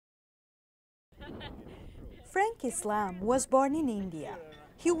Frank Islam was born in India.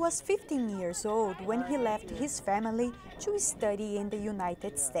 He was 15 years old when he left his family to study in the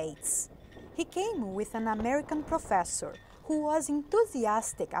United States. He came with an American professor who was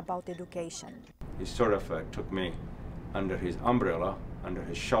enthusiastic about education. He sort of took me under his umbrella, under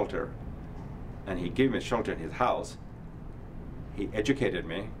his shelter, and he gave me shelter in his house. He educated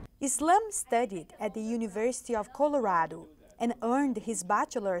me. Islam studied at the University of Colorado and earned his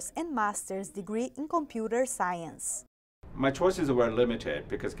bachelor's and master's degree in computer science. My choices were limited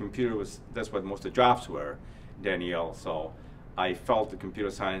because that's what most of the jobs were, Danielle. So I felt the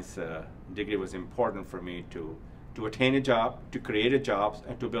computer science degree was important for me to attain a job, to create a job,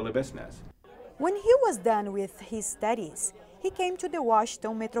 and to build a business. When he was done with his studies, he came to the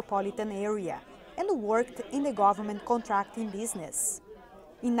Washington metropolitan area and worked in the government contracting business.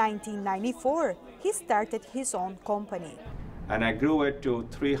 In 1994, he started his own company. And I grew it to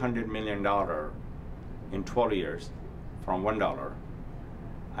 $300 million in 12 years, from $1,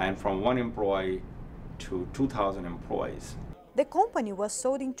 and from 1 employee to 2,000 employees. The company was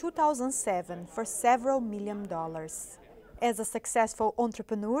sold in 2007 for several $millions. As a successful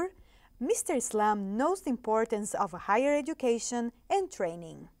entrepreneur, Mr. Islam knows the importance of higher education and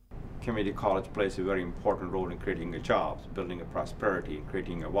training. Community college plays a very important role in creating jobs, building a prosperity,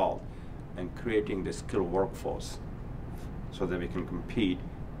 creating a wealth, and creating the skilled workforce so that we can compete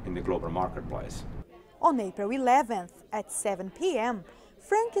in the global marketplace. On April 11th at 7 p.m.,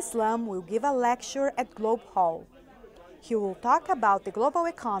 Frank Islam will give a lecture at Globe Hall. He will talk about the global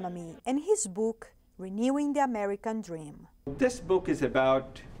economy and his book, Renewing the American Dream. This book is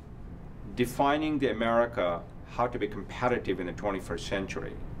about defining the America, how to be competitive in the 21st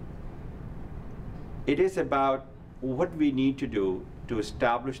century. It is about what we need to do to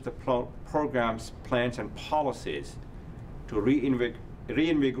establish the programs, plans, and policies to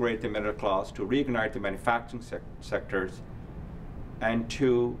reinvigorate the middle class, to reignite the manufacturing sectors, and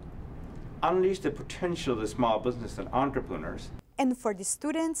to unleash the potential of the small business and entrepreneurs. And for the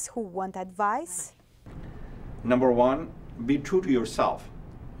students who want advice? Number one, be true to yourself.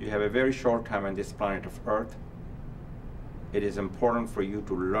 You have a very short time on this planet of Earth. It is important for you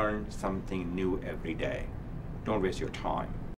to learn something new every day. Don't waste your time.